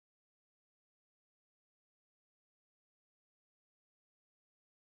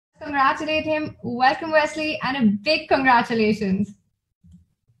Congratulate him. Welcome, Wesley, and a big congratulations.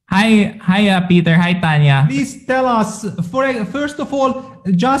 Hi, Peter. Hi, Tanya. Please tell us, first of all,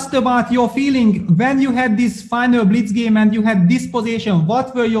 just about your feeling when you had this final blitz game and you had this position.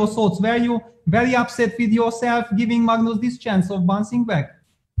 What were your thoughts? Were you very upset with yourself giving Magnus this chance of bouncing back?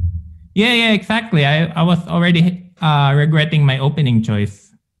 Yeah, exactly. I was already regretting my opening choice.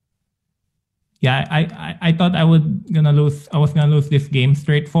 Yeah, I thought I was gonna lose this game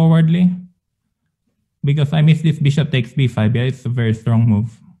straightforwardly because I missed this bishop takes b5. Yeah, it's a very strong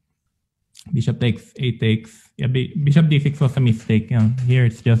move. Bishop takes a takes. Yeah, bishop d6 was a mistake. Here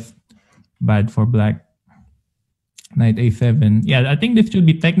it's just bad for black. Knight a7. Yeah, I think this should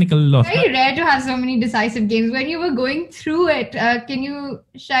be technically lost. Very rare to have so many decisive games. When you were going through it, can you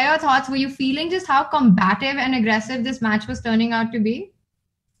share your thoughts? Were you feeling just how combative and aggressive this match was turning out to be?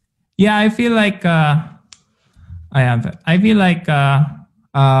 Yeah, I feel like I feel like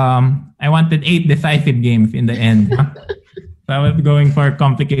I wanted 8 decisive games in the end. So I was going for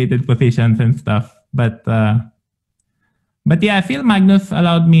complicated positions and stuff. But yeah, I feel Magnus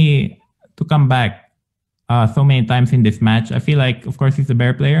allowed me to come back so many times in this match. I feel like, of course, he's a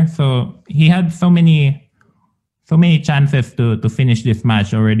bear player, so he had so many chances to finish this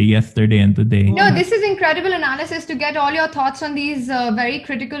match already yesterday and today. No, this is incredible analysis to get all your thoughts on these very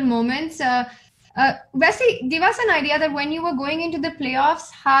critical moments. Wesley, give us an idea that when you were going into the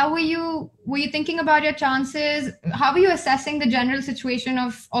playoffs, how were you thinking about your chances? How were you assessing the general situation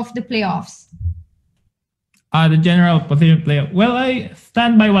of the playoffs? The general position player. Well, I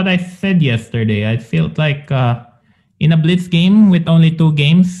stand by what I said yesterday. I felt like in a blitz game with only 2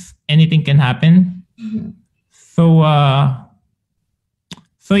 games, anything can happen. Mm-hmm. So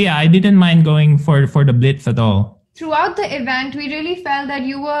yeah, I didn't mind going for the blitz at all. Throughout the event, we really felt that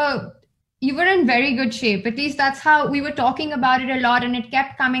you were in very good shape. At least that's how we were talking about it a lot, and it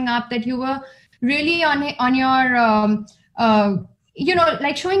kept coming up that you were really on your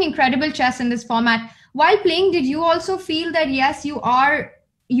like showing incredible chess in this format. While playing, did you also feel that yes, you are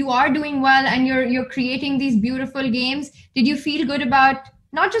doing well and you're creating these beautiful games? Did you feel good about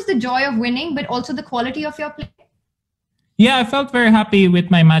not just the joy of winning, but also the quality of your play? Yeah, I felt very happy with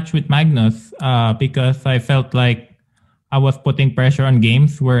my match with Magnus because I felt like I was putting pressure on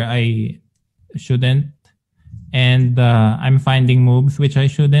games where I shouldn't, and I'm finding moves which I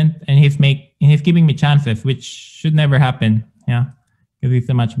shouldn't, and he's giving me chances which should never happen. Yeah, because he's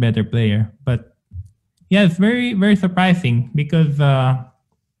a much better player. But yeah, it's very, very surprising because I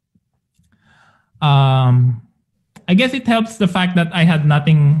guess it helps the fact that I had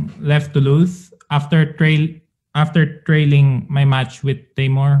nothing left to lose after trailing my match with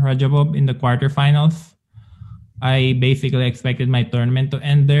Timur Rajabov in the quarterfinals. I basically expected my tournament to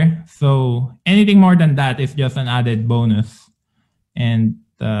end there. So anything more than that is just an added bonus. And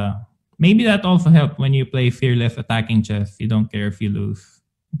maybe that also helped when you play fearless attacking chess. You don't care if you lose.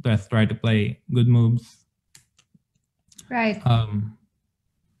 Just try to play good moves. Right.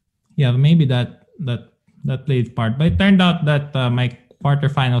 Yeah, maybe that plays part. But it turned out that my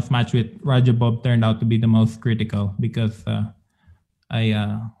quarterfinals match with Rajabov turned out to be the most critical because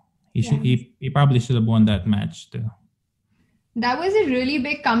he probably should have won that match too. That was a really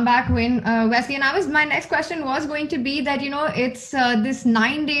big comeback win, Wesley. And my next question was going to be that it's this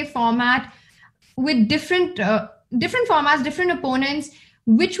 9-day format with different formats, different opponents.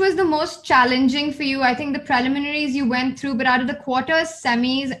 Which was the most challenging for you? I think the preliminaries you went through, but out of the quarters,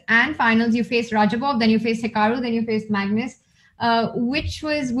 semis, and finals, you faced Rajabov, then you faced Hikaru, then you faced Magnus.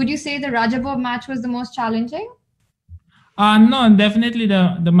 Would you say the Rajabov match was the most challenging? No, definitely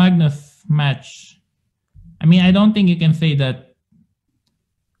the Magnus match. I mean, I don't think you can say that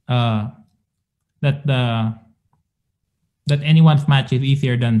that anyone's match is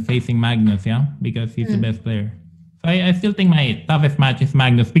easier than facing Magnus, yeah, because he's the best player. So I still think my toughest match is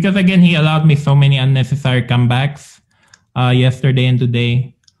Magnus because again he allowed me so many unnecessary comebacks yesterday and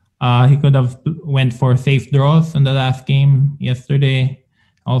today. He could have went for safe draws in the last game yesterday,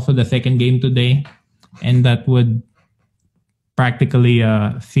 also the second game today, and that would practically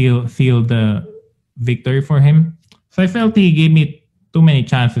seal the victory for him. So I felt he gave me too many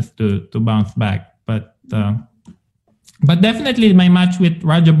chances to bounce back. But definitely my match with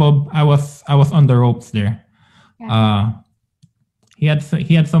Rajabov, I was on the ropes there. Yeah. He had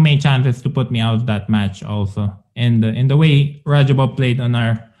so many chances to put me out of that match also, and the way Rajabov played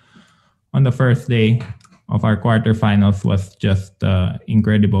on the first day of our quarterfinals was just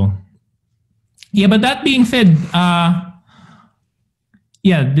incredible. Yeah, but that being said,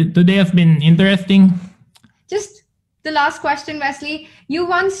 today has been interesting. Just the last question, Wesley. You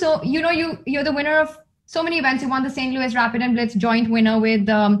won, so you're the winner of so many events. You won the St. Louis Rapid and Blitz joint winner with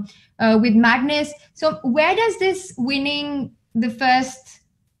Magnus. So where does this winning the first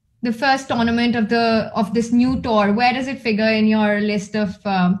tournament of this new tour, where does it figure in your list of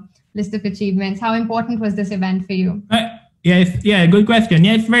achievements? How important was this event for you? Good question.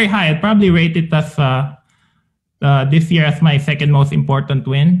 Yeah, it's very high. I'd probably rate it as this year as my second most important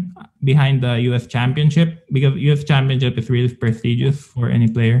win behind the US Championship, because US Championship is really prestigious for any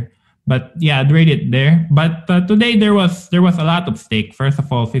player. But yeah, I'd rate it there. But today there was a lot of stake. First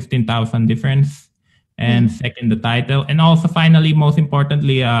of all, 15,000 difference, and second, the title, and also finally, most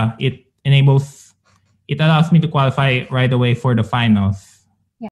importantly, it allows me to qualify right away for the finals.